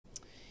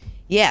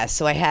Yeah,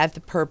 so I have the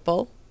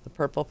purple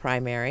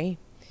primary.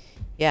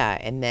 Yeah,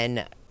 and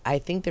then I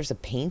think there's a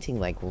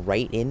painting like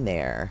right in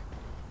there.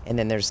 And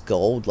then there's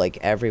gold like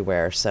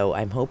everywhere. So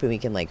I'm hoping we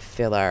can like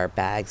fill our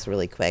bags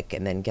really quick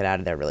and then get out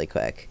of there really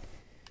quick.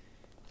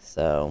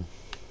 So,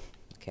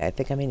 okay, I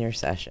think I'm in your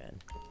session.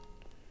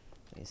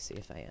 Let me see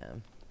if I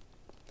am.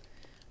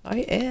 I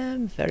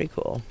am. Very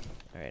cool.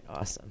 All right,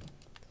 awesome.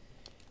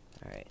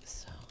 All right,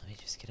 so let me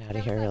just get out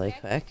of here really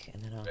quick,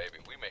 and then I'll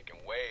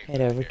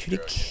head over to the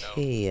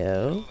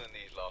Cayo.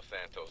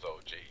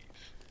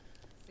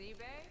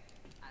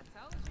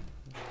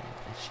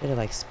 I should have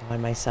like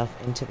spawned myself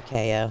into the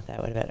Cayo. That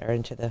would have been, or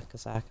into the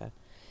Kasaka.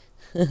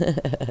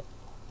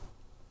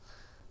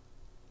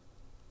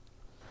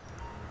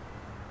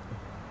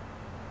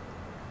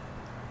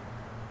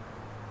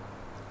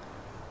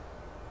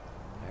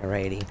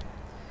 Alrighty.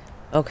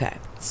 Okay,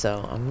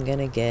 so I'm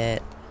gonna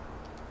get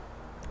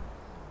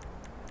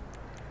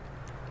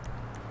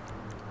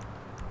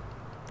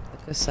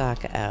the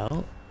Kasaka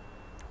out.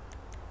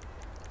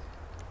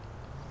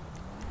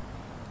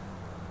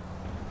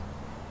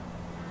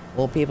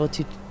 Won't be able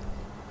to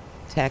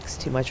text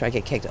too much or I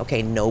get kicked.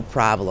 Okay, no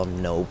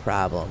problem, no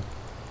problem.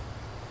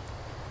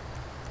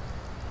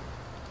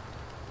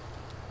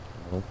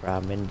 No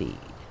problem indeed.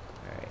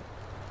 Alright.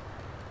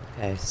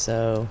 Okay,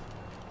 so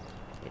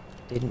it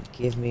didn't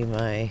give me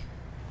my... I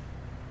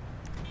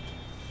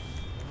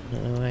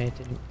don't know why it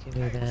didn't give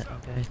me that.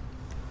 Okay.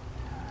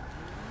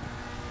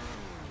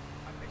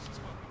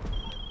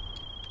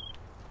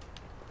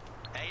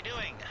 How you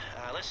doing?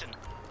 Listen.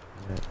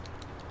 Alright.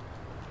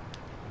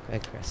 Okay,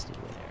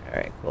 Crestedwinner.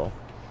 Alright, cool.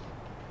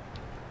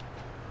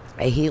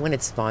 I hate when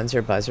it spawns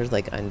your buzzard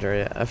like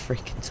under a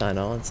freaking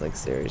tunnel. It's like,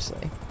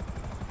 seriously.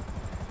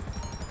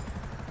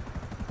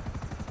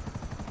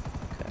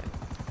 Okay.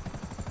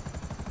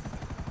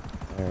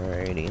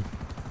 Alrighty.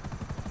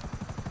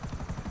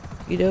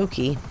 Okie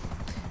dokie.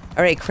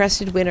 Alright,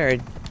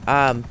 Crestedwinner.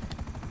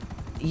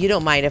 You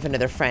don't mind if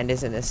another friend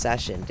is in this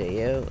session, do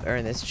you? Or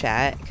in this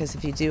chat? Because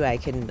if you do, I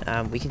can,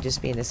 we can just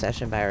be in a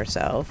session by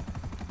ourselves.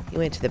 He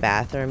went to the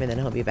bathroom and then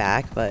he'll be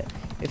back, but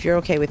if you're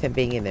okay with him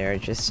being in there,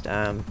 just,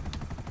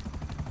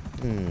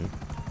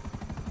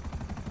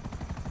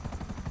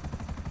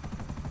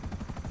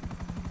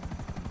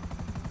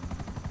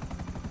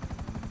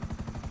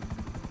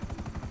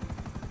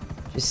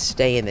 just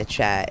stay in the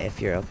chat if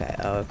you're okay.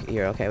 Oh,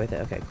 you're okay with it?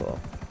 Okay, cool.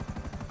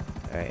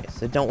 Alright,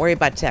 so don't worry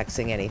about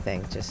texting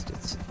anything. Just,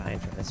 it's fine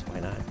from this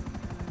point on.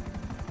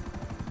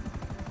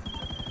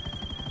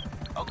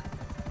 Okay.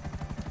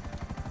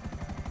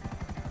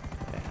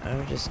 Alright,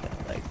 I'm just gonna,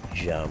 like,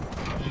 jump.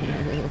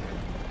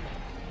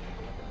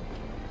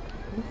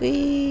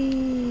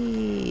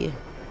 Whee!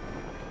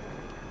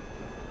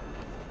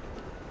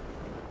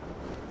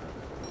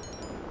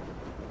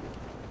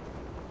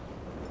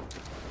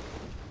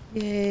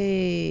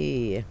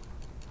 Yay!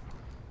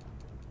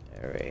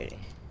 Alrighty.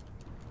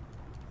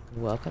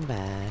 Welcome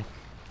back.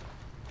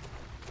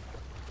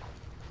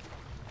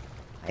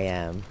 I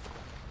am.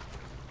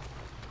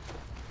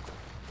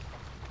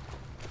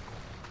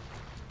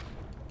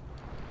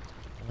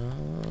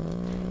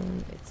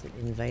 It's an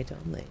invite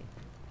only.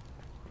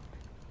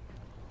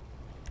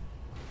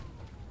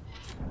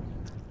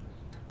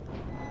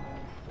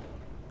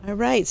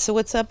 Alright, so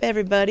what's up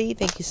everybody?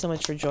 Thank you so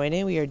much for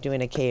joining. We are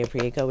doing a Cayo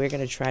Pre-Eco. We're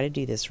going to try to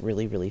do this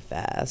really, really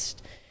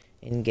fast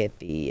and get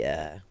the,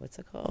 what's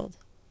it called?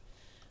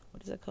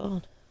 What is it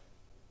called?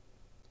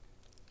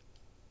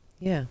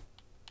 Yeah.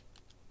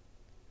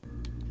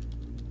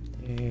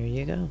 There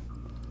you go.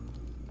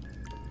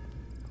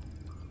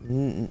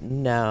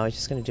 No, I was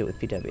just going to do it with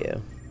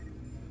PW.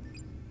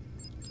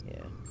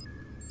 Yeah.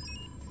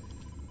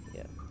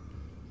 Yeah.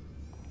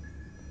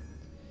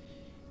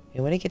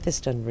 I want to get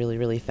this done really,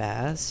 really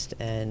fast,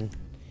 and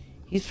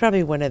he's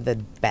probably one of the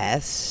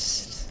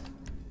best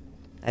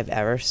I've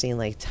ever seen,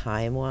 like,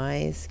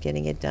 time-wise,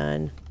 getting it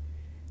done.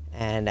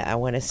 And I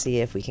want to see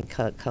if we can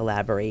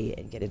collaborate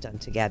and get it done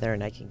together,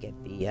 and I can get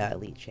the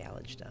Elite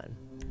Challenge done.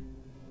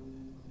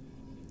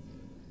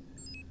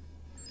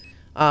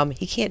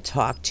 He can't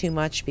talk too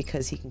much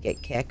because he can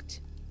get kicked.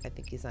 I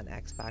think he's on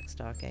Xbox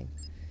talking.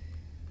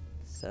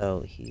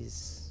 So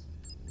he's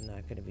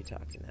not going to be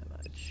talking that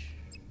much.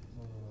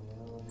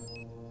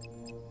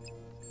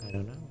 I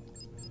don't know.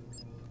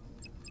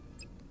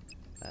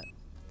 But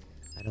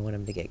I don't want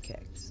him to get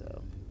kicked,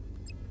 so.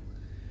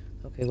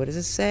 Okay, what does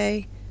it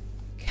say?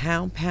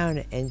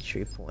 Compound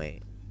entry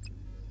point.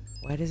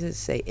 Why does it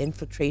say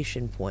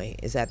infiltration point?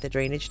 Is that the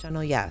drainage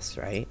tunnel? Yes,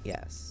 right?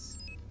 Yes.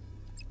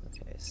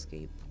 Okay,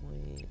 escape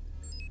point.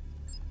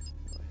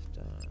 North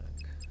dock.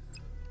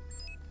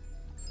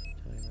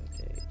 Time of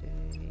day.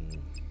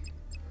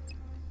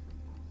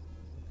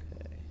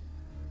 Okay.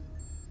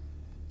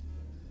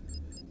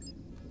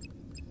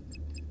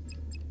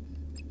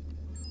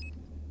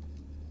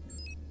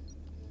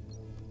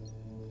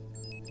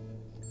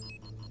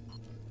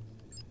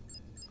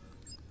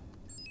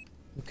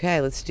 Okay,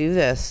 let's do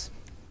this.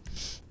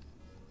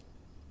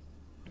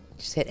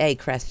 Just hit A,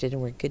 Crested,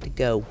 and we're good to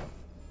go.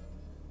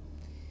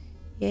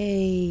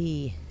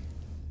 Yay.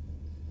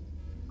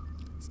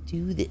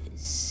 do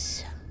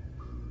this.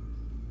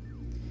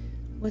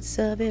 What's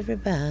up,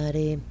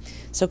 everybody?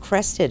 So,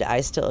 Crested, I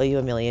still owe you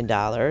 $1 million,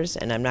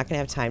 and I'm not going to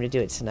have time to do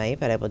it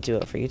tonight, but I will do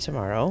it for you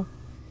tomorrow.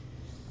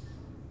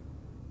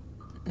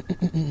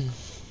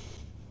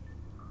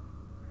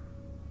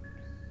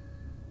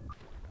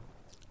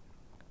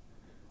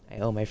 I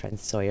owe my friend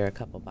Sawyer a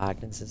couple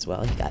Bogdans as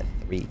well. He got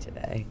 3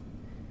 today.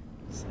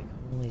 It's like,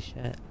 holy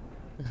shit.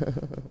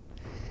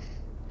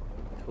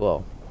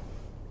 Cool.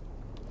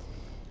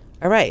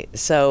 All right,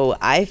 so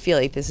I feel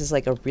like this is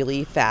like a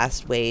really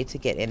fast way to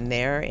get in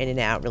there, in and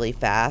out really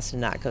fast,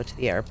 and not go to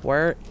the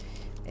airport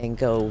and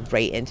go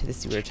right into the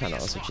sewer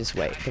tunnels, which is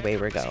the way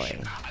we're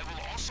going. I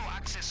will also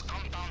access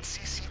compound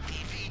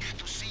CCTV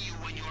to see you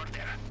when you are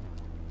there.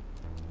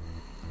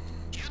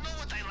 You know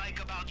what I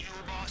like about you,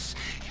 boss?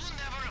 You're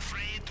never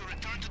afraid to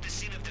return to the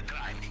scene of the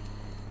crime.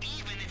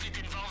 Even if it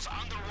involves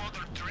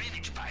underwater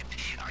drainage pipe.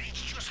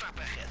 It's just up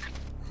ahead.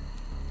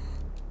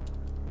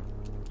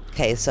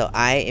 Okay, so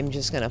I am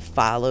just going to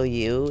follow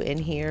you in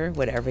here.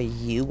 Whatever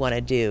you want to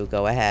do,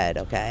 go ahead,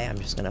 okay? I'm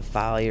just going to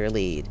follow your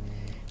lead,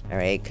 all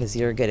right? Because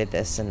you're good at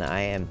this, and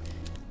I am...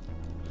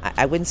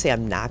 I wouldn't say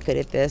I'm not good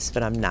at this,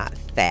 but I'm not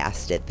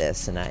fast at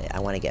this, and I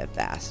want to get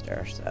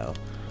faster, so...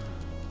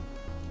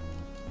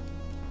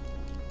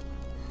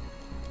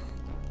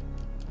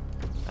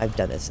 I've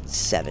done this in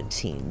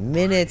 17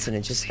 minutes, and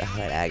it just... Oh,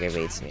 it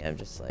aggravates me. I'm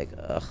just like,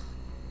 ugh.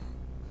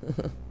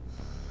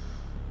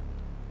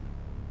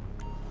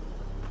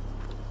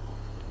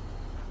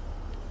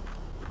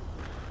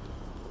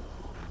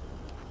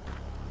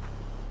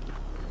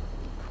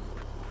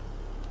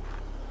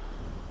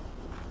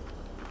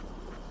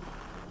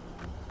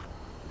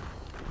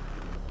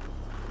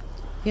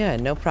 Yeah,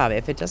 no problem.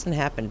 If it doesn't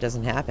happen, it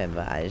doesn't happen,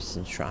 but I just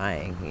am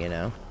trying, you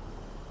know?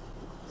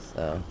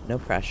 So, no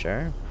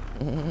pressure.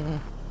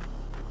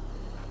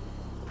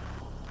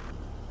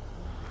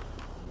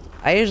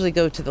 I usually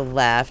go to the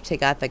left,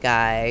 take out the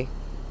guy,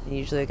 and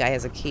usually the guy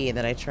has a key, and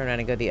then I turn around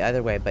and go the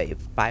other way, but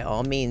by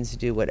all means,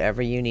 do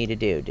whatever you need to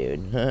do,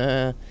 dude.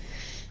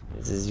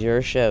 This is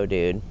your show,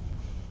 dude.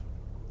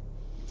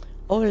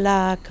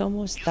 Hola,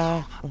 ¿cómo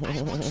está?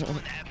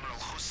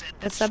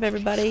 What's up,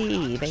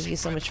 everybody? Thank you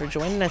so much for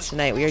joining us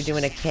tonight. We are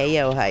doing a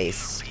Cayo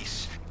heist.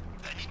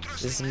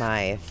 This is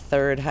my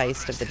 3rd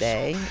heist of the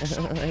day.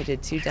 I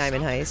did 2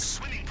 diamond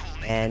heists,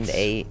 and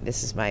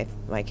this is my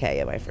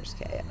Cayo, my first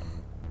Cayo.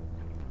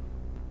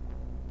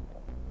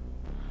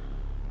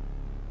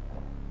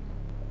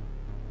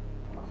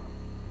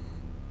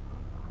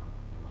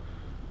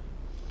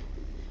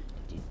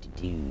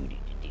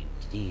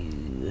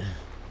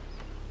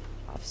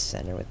 Off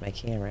center with my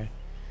camera.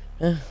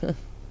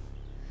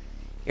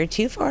 You're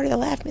too far to the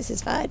left,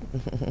 Mrs. Fudd.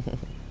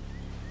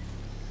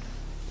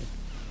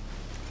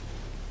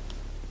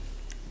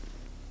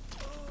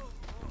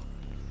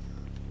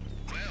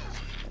 Well,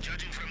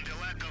 judging from the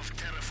lack of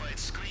terrified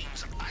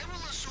screams, I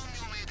will assume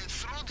you made it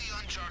through the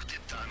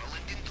uncharted tunnel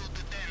and into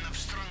the den of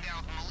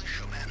strung-out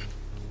militiamen.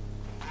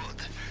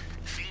 Good.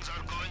 Things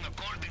are going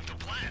according to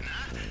plan,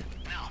 huh?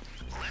 Now,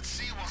 let's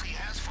see what he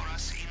has for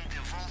us in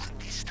the vault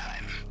this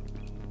time.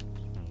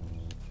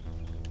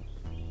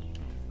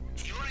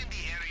 You're in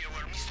the area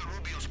where Mr.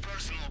 Rubio's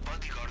personal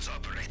bodyguards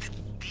operated.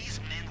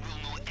 These men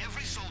will know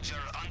every soldier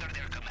under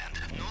their command.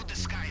 No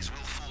disguise will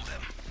fool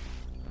them.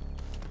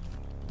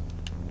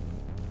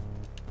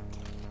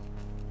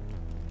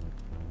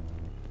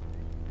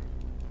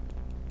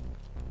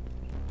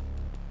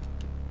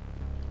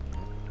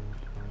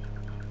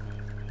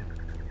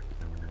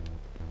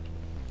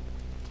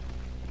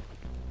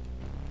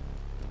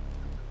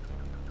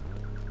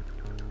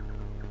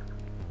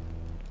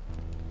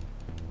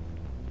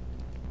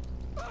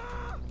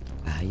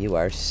 You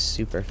are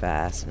super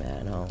fast,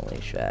 man. Holy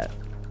shit.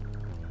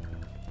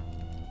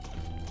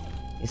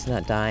 He's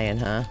not dying,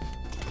 huh?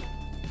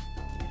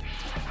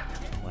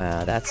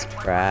 Wow, that's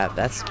crap.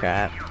 That's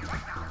crap.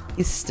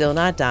 He's still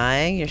not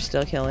dying? You're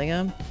still killing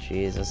him?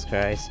 Jesus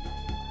Christ.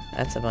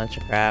 That's a bunch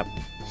of crap.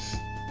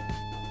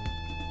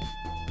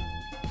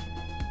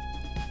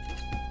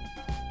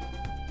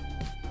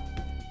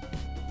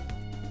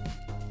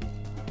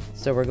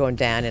 So we're going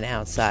down and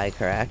outside,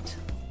 correct?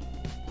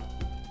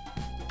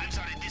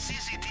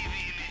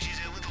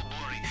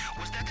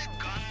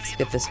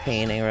 Skip this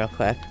painting real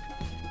quick.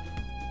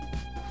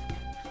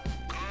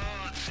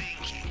 Good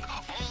thinking.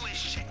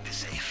 Always check the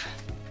safe.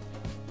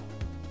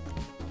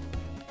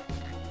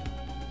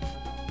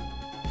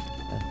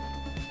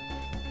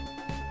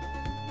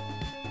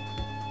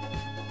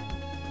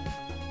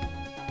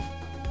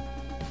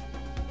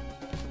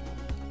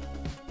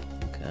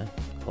 Okay,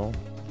 cool.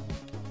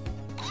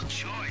 Good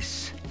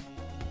choice.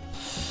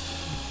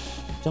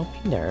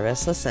 Don't be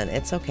nervous. Listen,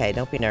 it's okay.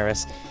 Don't be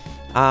nervous.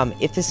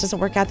 If this doesn't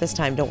work out this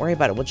time, don't worry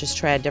about it. We'll just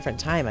try a different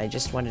time. I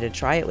just wanted to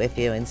try it with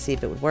you and see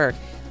if it would work.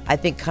 I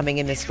think coming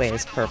in this way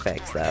is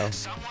perfect, though.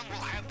 Someone will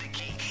have the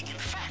key. In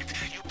fact,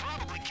 you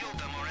probably killed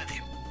them already.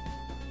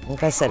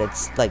 Like I said,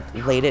 it's like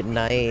late at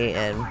night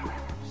and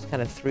just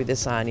kind of threw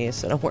this on you,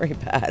 so don't worry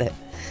about it.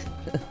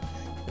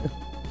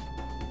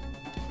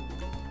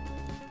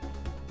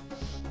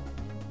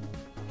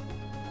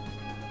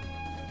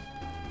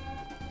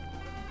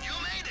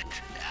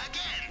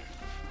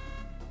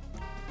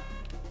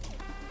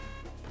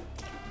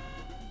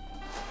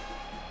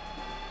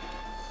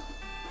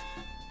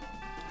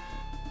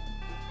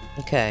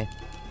 Okay.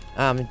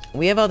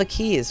 We have all the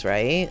keys,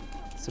 right?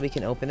 So we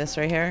can open this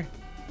right here.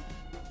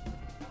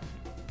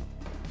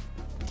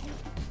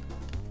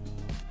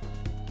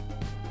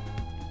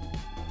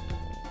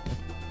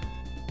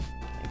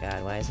 Oh my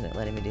god, why isn't it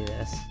letting me do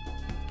this?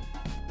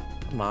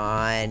 Come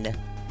on. This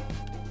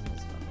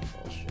is fucking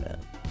bullshit.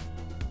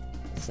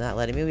 It's not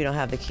letting me. We don't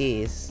have the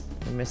keys.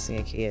 We're missing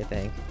a key, I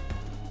think.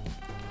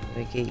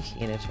 A gate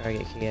key and a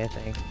target key, I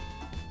think.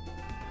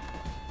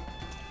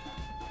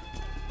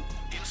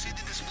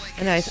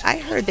 Oh, nice. I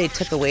heard they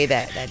took away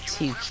that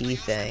 2 key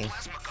thing.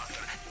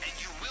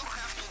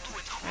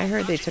 I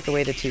heard they took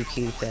away the 2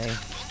 key thing.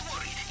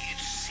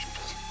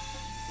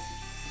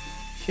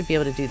 You should be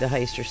able to do the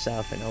heist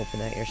yourself and open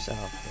that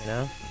yourself, you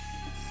know?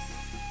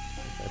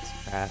 That's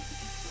crap.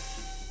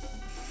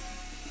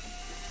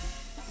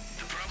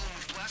 The problem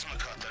with plasma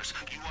cutters,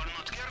 you are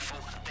not careful,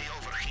 they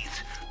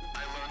overheat.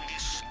 I learned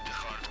this the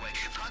hard way.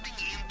 Cutting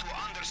into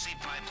undersea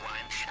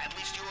pipeline, at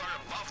least you are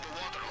above the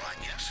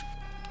waterline, yes?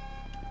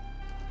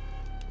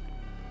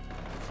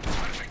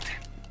 Perfect.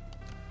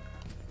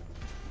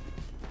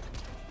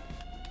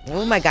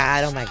 Oh my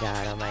god, oh my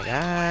god, oh my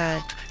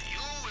god.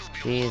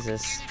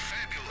 Jesus.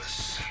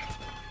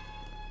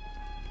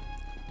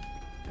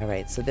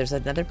 Alright, so there's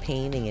another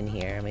painting in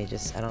here. Let me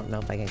just, I don't know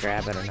if I can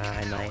grab it or not.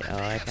 I might. Oh,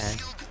 I can.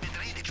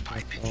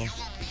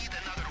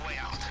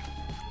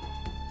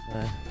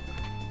 That's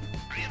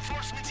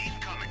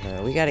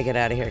cool. We gotta get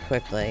out of here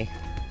quickly.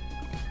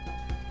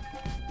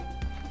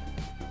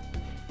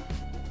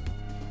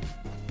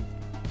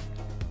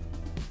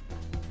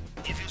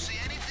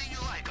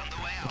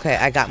 Okay,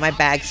 I got my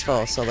bags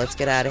full, so let's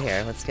get out of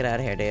here. Let's get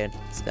out of here, dude.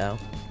 Let's go.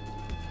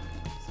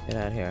 Let's get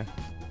out of here.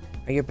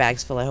 Are your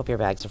bags full? I hope your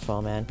bags are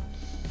full, man.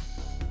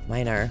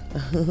 Mine are.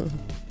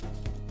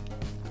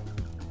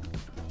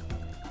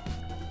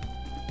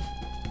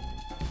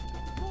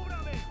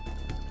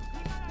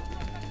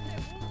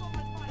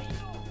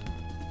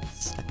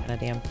 Stuck on a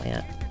damn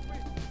plant.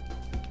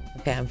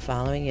 Okay, I'm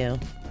following you.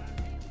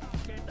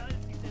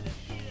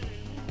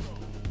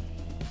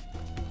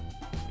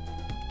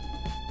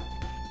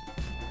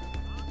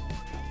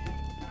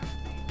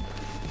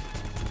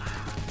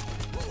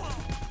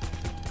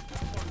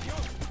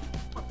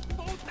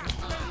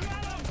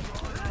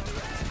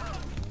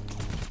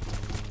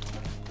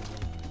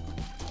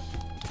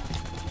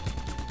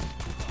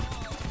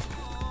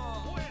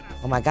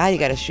 Oh my god, you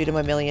gotta shoot him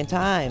 1,000,000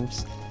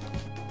 times.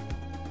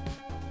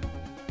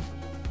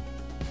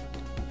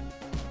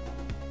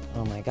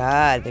 Oh my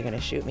god, they're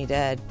gonna shoot me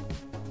dead.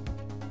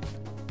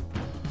 Oh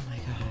my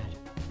god.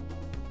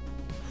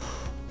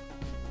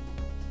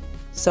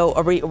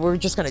 So we're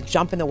just gonna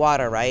jump in the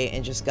water, right?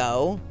 And just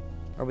go?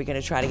 Or are we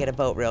gonna try to get a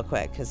boat real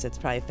quick? Because it's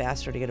probably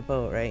faster to get a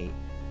boat, right?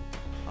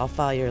 I'll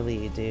follow your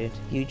lead, dude.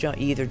 You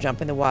either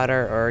jump in the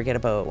water or get a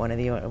boat. One of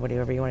the,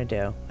 whatever you want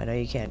to do. I know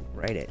you can't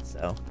write it,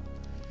 so.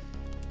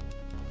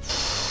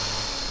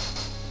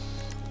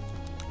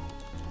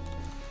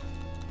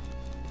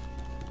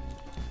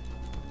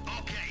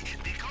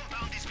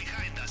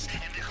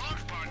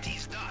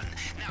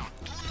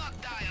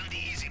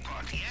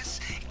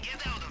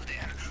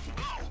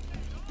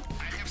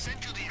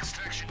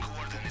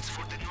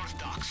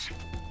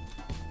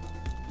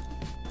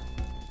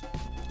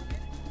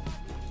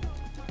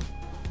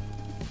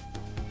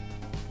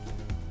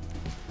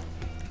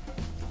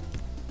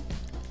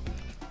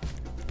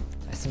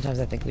 Sometimes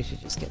I think we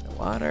should just get in the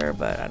water,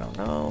 but I don't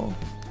know.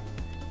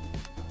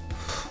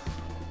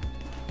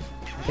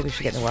 I think we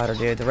should get in the water,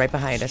 dude. They're right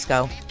behind us.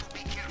 Go.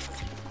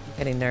 I'm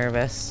getting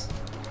nervous.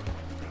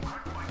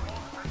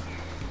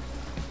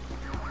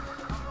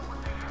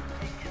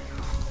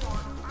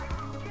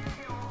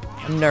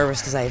 I'm nervous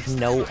because I have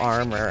no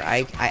armor.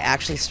 I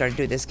actually started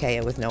doing this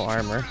Cayo with no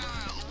armor.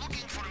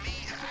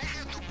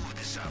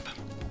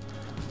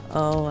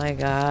 Oh my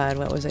god,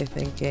 what was I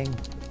thinking?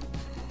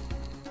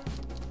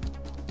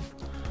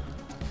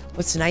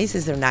 What's nice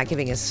is they're not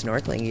giving us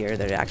snorkeling gear,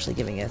 they're actually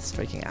giving us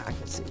freaking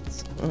aqua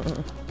suits.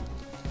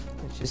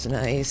 Which is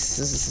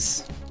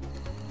nice.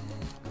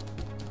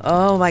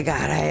 Oh my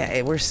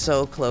god, we're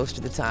so close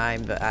to the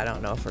time, but I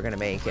don't know if we're gonna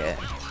make it.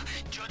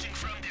 Judging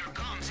from their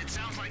guns, it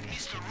sounds like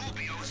Mr.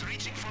 Rubio is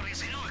reaching for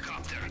his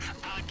helicopter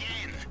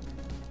again.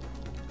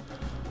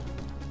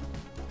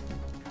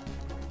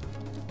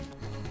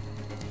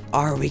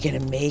 Are we gonna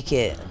make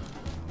it?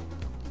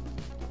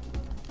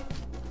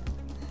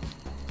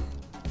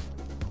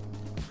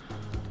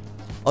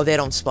 Oh, they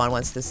don't spawn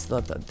once this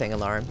thing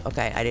alarm.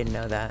 Okay, I didn't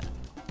know that.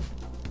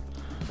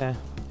 Okay.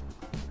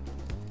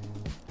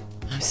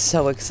 I'm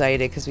so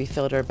excited because we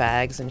filled our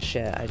bags and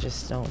shit. I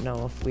just don't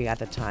know if we got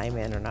the time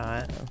in or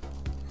not.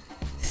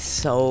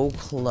 So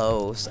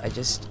close.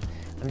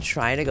 I'm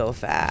trying to go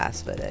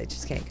fast, but I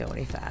just can't go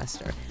any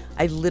faster.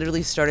 I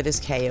literally started this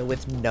Cayo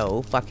with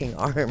no fucking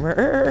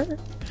armor.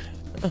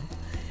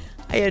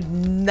 I had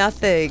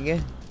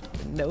nothing.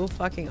 No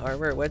fucking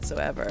armor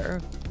whatsoever.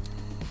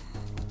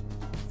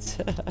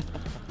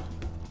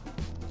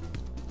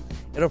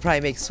 It'll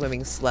probably make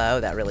swimming slow.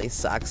 That really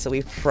sucks. So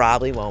we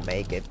probably won't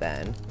make it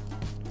then.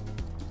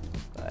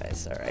 But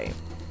it's alright.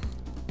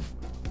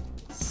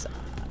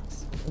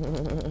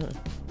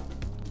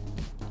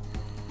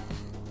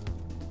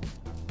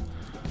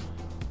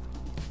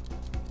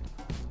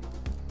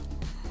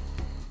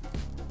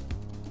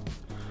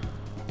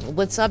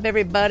 What's up,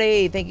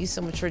 everybody? Thank you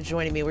so much for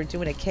joining me. We're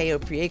doing a Cayo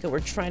Priego. We're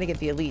trying to get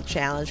the Elite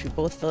Challenge. We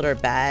both filled our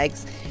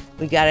bags.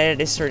 We got it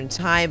at a certain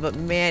time, but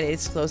man,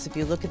 it's close. If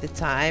you look at the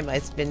time,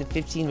 it's been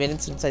 15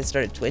 minutes since I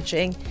started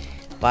twitching,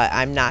 but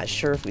I'm not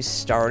sure if we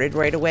started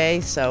right away,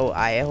 so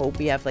I hope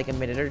we have like a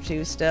minute or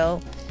two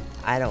still.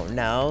 I don't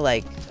know.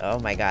 Like, oh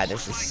my god,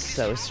 this is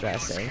so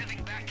stressing.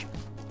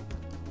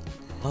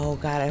 Oh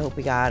god, I hope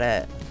we got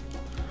it.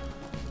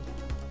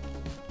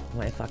 Oh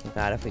my fucking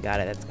god, if we got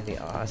it, that's gonna be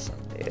awesome,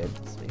 dude.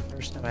 This will be the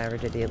first time I ever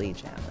did the Elite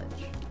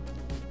Challenge.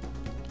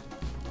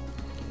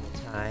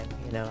 Time,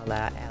 you know,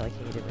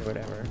 allocated or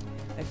whatever.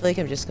 I feel like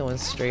I'm just going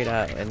straight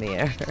up in the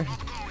air.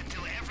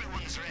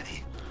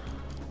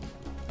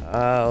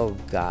 Oh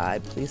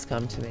god, please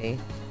come to me.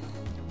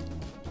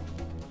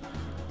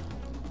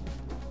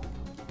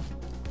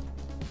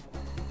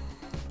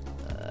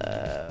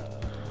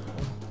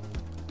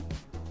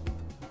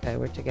 Okay,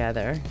 we're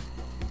together.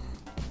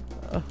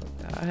 Oh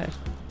god.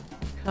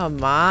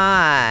 Come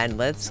on,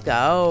 let's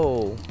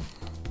go.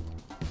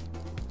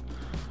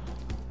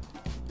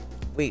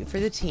 Wait for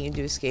the team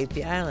to escape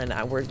the island.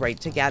 We're right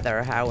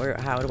together. How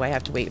do I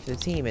have to wait for the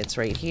team? It's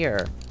right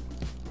here.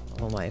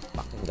 Oh my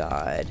fucking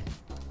god.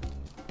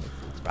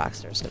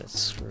 Rockstar's gonna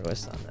screw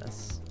us on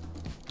this.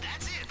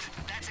 That's it.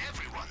 That's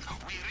everyone.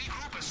 We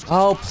regroup as soon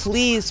Oh, as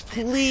please,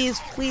 please,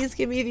 please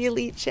give me the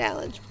Elite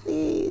Challenge,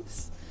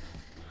 please.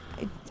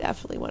 I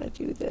definitely want to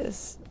do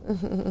this.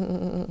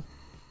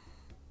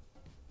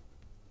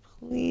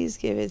 Please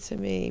give it to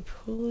me,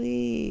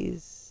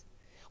 please.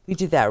 We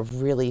did that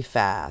really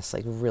fast,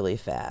 like really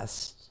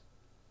fast.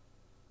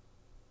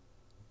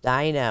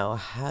 Dino,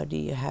 how do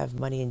you have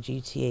money in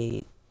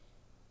GTA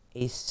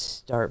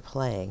start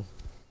playing?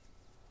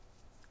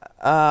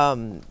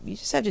 You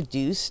just have to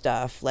do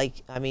stuff.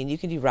 Like, I mean, you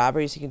can do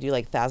robberies. You can do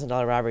like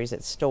 $1,000 robberies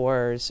at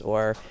stores,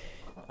 or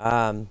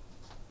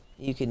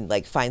you can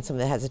like find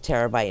someone that has a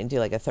terabyte and do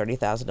like a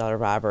 $30,000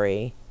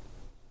 robbery.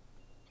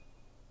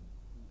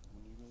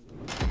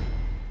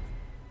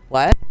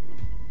 What?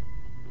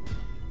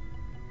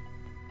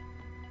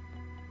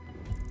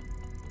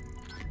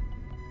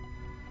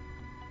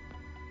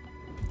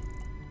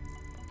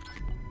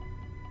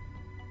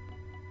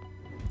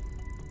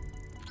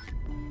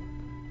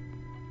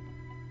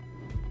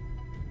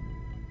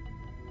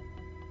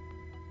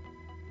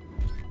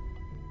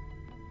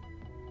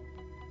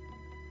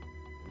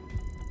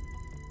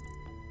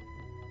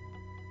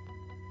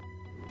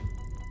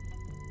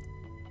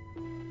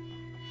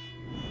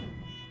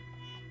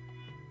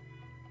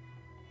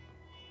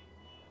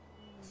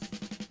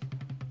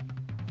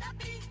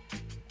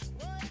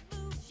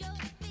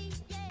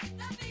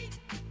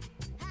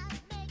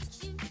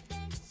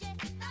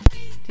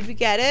 Did we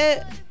get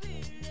it?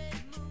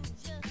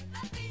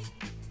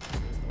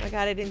 Oh my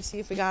god, I didn't see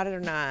if we got it or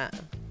not.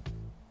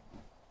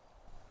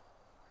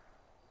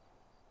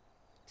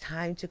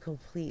 Time to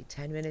complete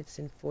 10 minutes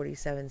and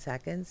 47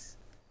 seconds.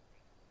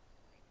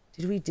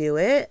 Did we do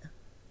it?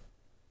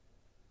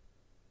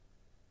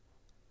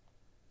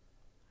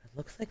 It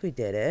looks like we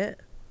did it.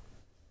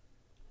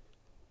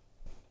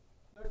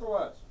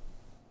 Nicholas.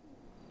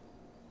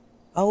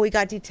 Oh, we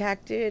got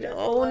detected.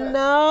 Oh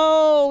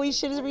no, we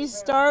should have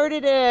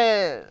restarted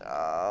it.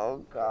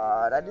 Oh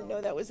god, I didn't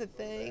know that was a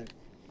thing.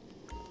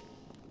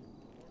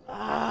 Oh,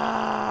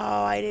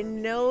 I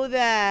didn't know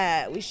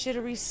that. We should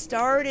have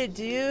restarted,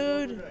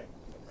 dude.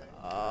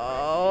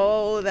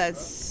 Oh, that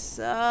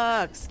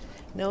sucks.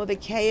 No, the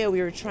Cayo,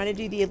 we were trying to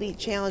do the Elite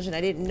Challenge and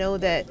I didn't know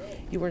that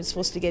you weren't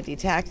supposed to get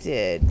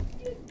detected.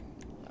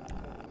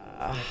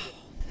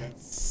 That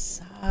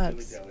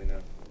sucks.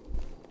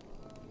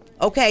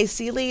 Okay,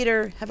 see you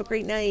later. Have a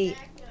great night.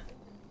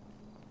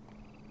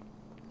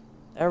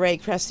 All right,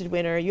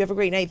 Crestedwinner, you have a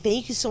great night.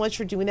 Thank you so much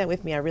for doing that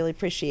with me. I really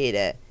appreciate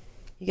it.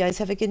 You guys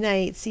have a good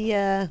night. See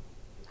ya.